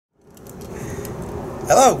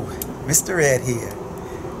Hello, Mr. Ed here.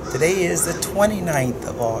 Today is the 29th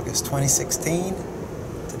of August 2016.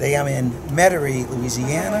 Today I'm in Metairie,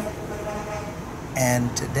 Louisiana,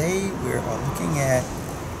 and today we're looking at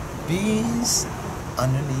bees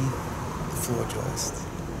underneath the floor joist.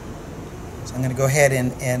 So I'm going to go ahead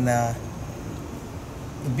and the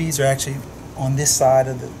bees are actually on this side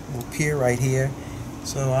of the little pier right here.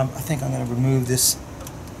 So I think I'm going to remove this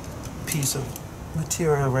piece of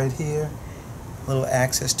material right here, a little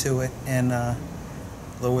access to it, and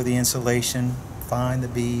lower the insulation, find the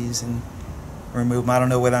bees and remove them. I don't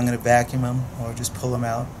know whether I'm going to vacuum them or just pull them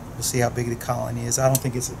out. We'll see how big the colony is. I don't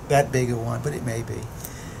think it's that big a one, but it may be.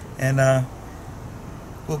 And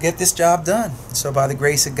we'll get this job done. So by the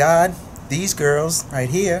grace of God, these girls right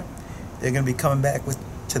here, they're going to be coming back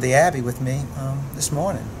to the Abbey with me this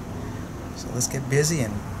morning. So let's get busy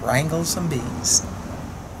and wrangle some bees.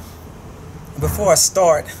 Before I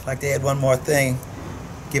start, I'd like to add one more thing.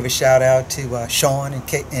 Give a shout out to Sean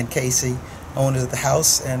and Casey, owners of the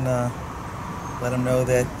house, and let them know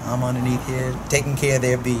that I'm underneath here taking care of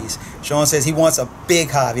their bees. Sean says he wants a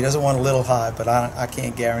big hive. He doesn't want a little hive, but I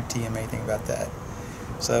can't guarantee him anything about that.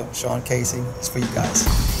 So Sean, Casey, it's for you guys.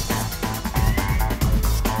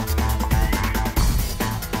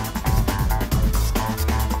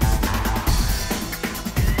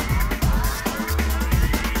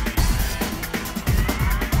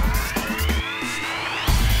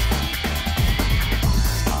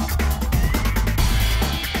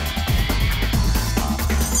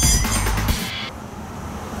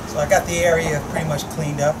 So I got the area pretty much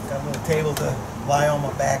cleaned up. Got a little table to lie on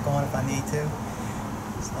my back on if I need to.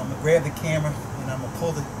 So I'm going to grab the camera and I'm going to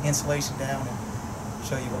pull the insulation down and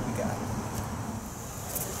show you what we got.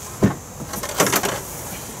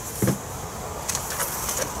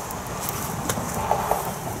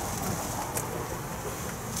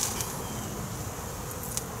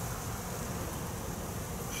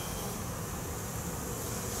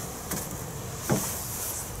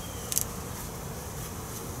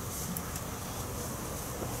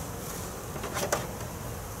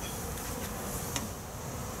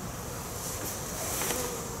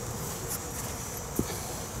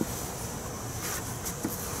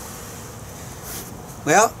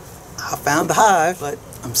 Well, I found the hive, but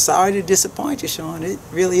I'm sorry to disappoint you, Sean. It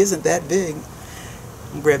really isn't that big.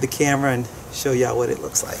 I'll grab the camera and show y'all what it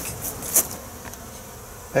looks like.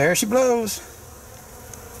 There she blows.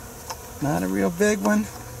 Not a real big one,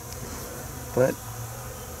 but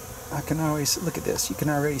I can always look at this. You can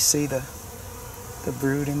already see the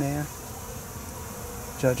brood in there,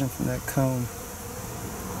 judging from that comb,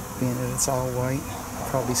 being that it's all white,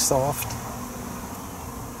 probably soft.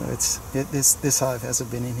 This hive hasn't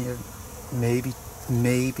been in here maybe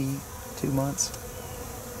 2 months.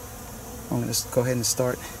 I'm going to go ahead and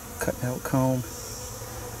start cutting out comb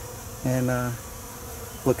and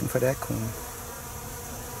looking for that queen.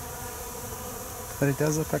 But it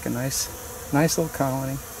does look like a nice little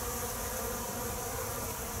colony.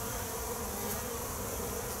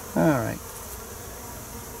 Alright,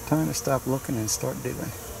 time to stop looking and start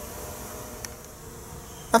digging.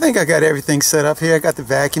 I think I got everything set up here. I got the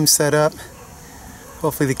vacuum set up.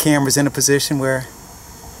 Hopefully the camera's in a position where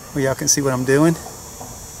y'all can see what I'm doing.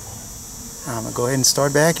 I'm going to go ahead and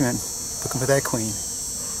start vacuuming, looking for that queen.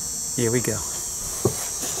 Here we go.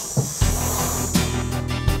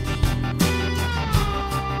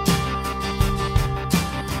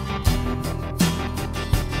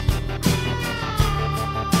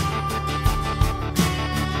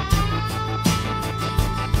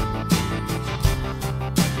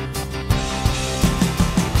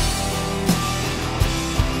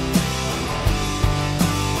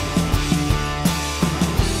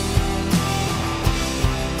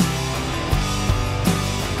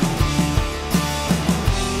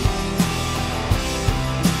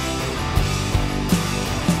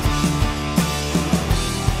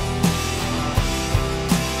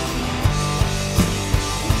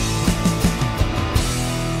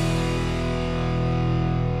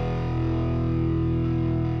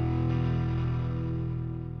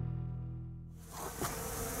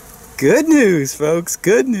 Good news, folks,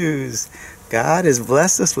 good news. God has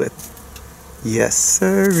blessed us with, yes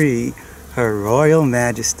sirree, Her Royal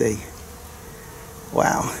Majesty.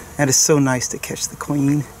 Wow, that is so nice to catch the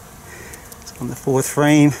queen. It's on the 4th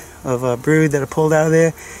frame of a brood that I pulled out of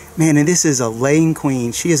there. Man, and this is a laying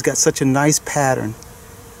queen. She has got such a nice pattern.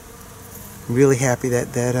 I'm really happy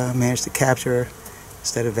that I managed to capture her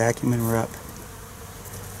instead of vacuuming her up.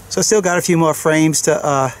 So I still got a few more frames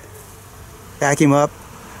to vacuum up.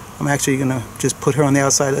 I'm actually going to just put her on the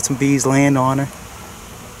outside, let some bees land on her,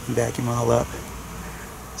 and vacuum all up.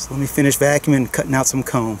 So let me finish vacuuming and cutting out some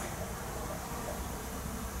comb.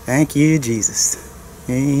 Thank you, Jesus.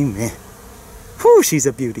 Amen. Whew, she's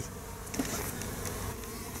a beauty.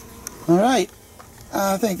 All right,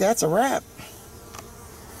 I think that's a wrap.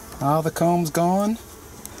 All the comb's gone.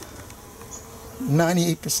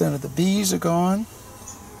 98% of the bees are gone.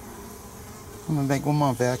 I'm gonna make one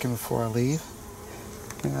more vacuum before I leave.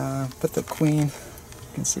 Put the queen,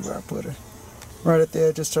 you can see where I put her. Right up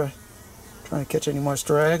there, just trying to catch any more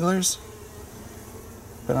stragglers.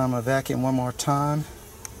 But I'm gonna vacuum one more time.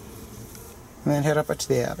 And then head up to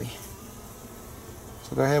the Abbey.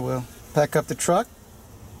 So go ahead, we'll pack up the truck.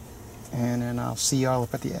 And then I'll see y'all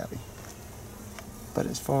up at the Abbey. But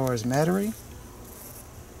as far as Metairie,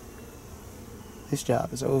 this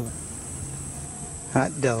job is over.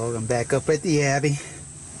 Hot dog, I'm back up at the Abbey.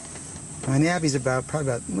 And the Abbey's probably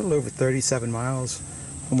about a little over 37 miles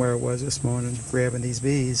from where it was this morning, grabbing these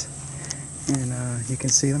bees. And you can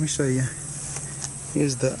see, let me show you.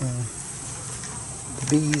 Here's the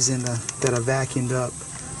bees that are vacuumed up.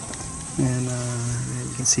 And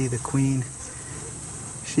you can see the queen.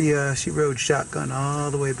 She rode shotgun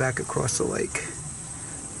all the way back across the lake.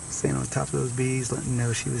 Staying on top of those bees, letting them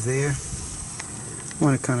know she was there. I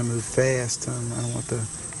want to kind of move fast. I don't want the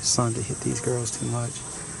sun to hit these girls too much.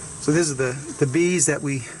 So this is the bees that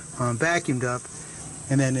we vacuumed up,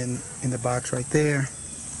 and then in the box right there,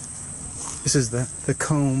 this is the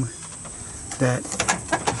comb that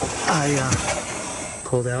I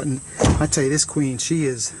pulled out. And I tell you, this queen,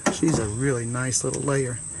 she's a really nice little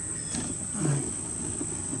layer.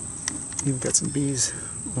 Even got some bees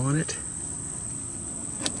on it.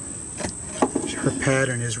 Her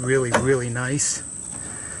pattern is really, really nice.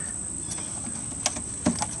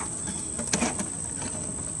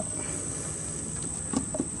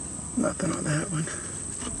 Nothing on that one.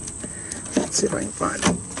 Let's see if I can find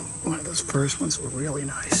one of those first ones were really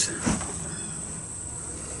nice.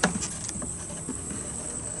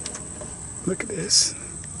 Look at this.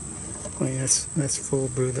 I mean, that's full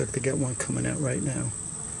brood. Look, they got one coming out right now.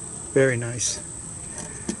 Very nice.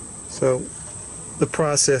 So the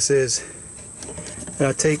process is that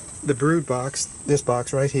I take the brood box, this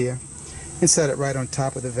box right here, and set it right on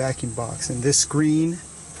top of the vacuum box. And this screen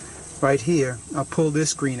right here, I'll pull this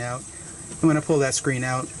screen out. And when I pull that screen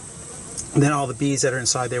out, then all the bees that are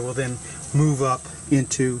inside there will then move up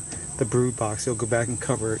into the brood box. They'll go back and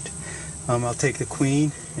cover it. I'll take the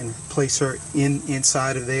queen and place her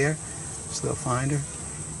inside of there, so they'll find her.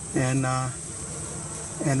 And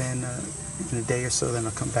then in a day or so, then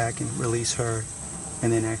I'll come back and release her,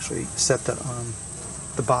 and then actually set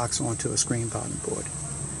the box onto a screen bottom board.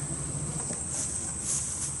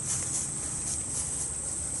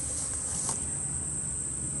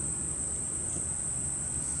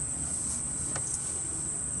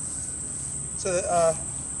 So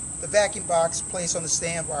the vacuum box placed on the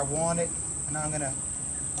stand where I want it, and I'm going to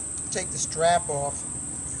take the strap off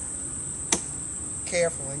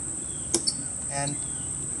carefully, and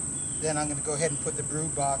then I'm going to go ahead and put the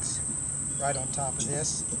brood box right on top of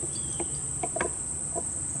this.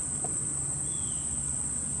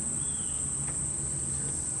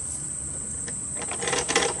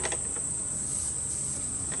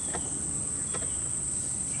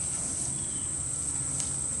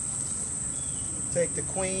 Take the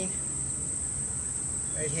queen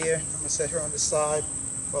right here. I'm going to set her on the side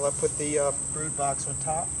while I put the brood box on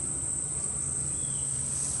top.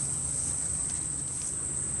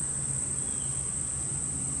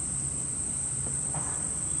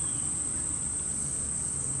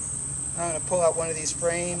 I'm going to pull out one of these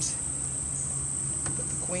frames, put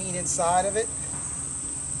the queen inside of it.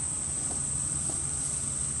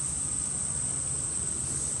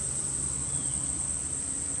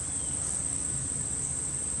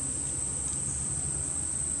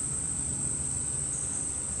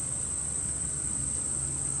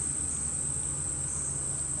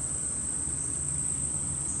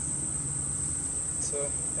 So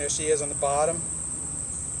there she is on the bottom.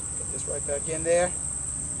 Put this right back in there.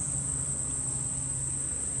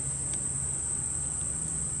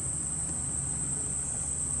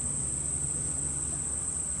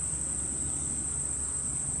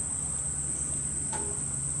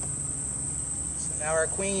 So now our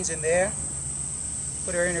queen's in there.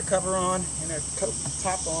 Put her inner cover on, inner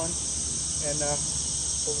top on, and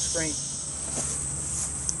pull the screen.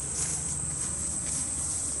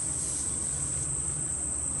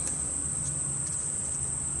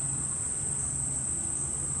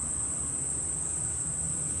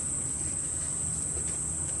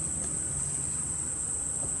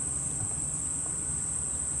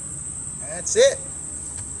 That's it.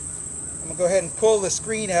 I'm going to go ahead and pull the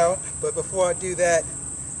screen out, but before I do that,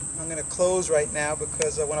 I'm going to close right now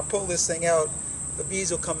because when I pull this thing out, the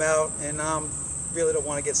bees will come out, and I really don't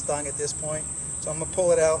want to get stung at this point. So I'm going to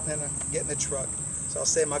pull it out and then get in the truck. So I'll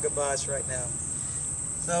say my goodbyes right now.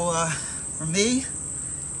 So from me,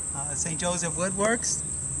 St. Joseph Woodworks,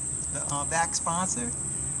 the back sponsor,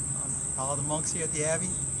 all the monks here at the Abbey,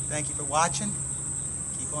 thank you for watching.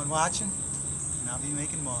 Keep on watching, and I'll be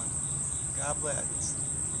making more. God bless.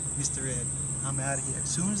 Mr. Ed, I'm out of here. As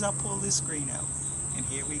soon as I pull this screen out, and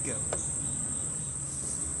here we go.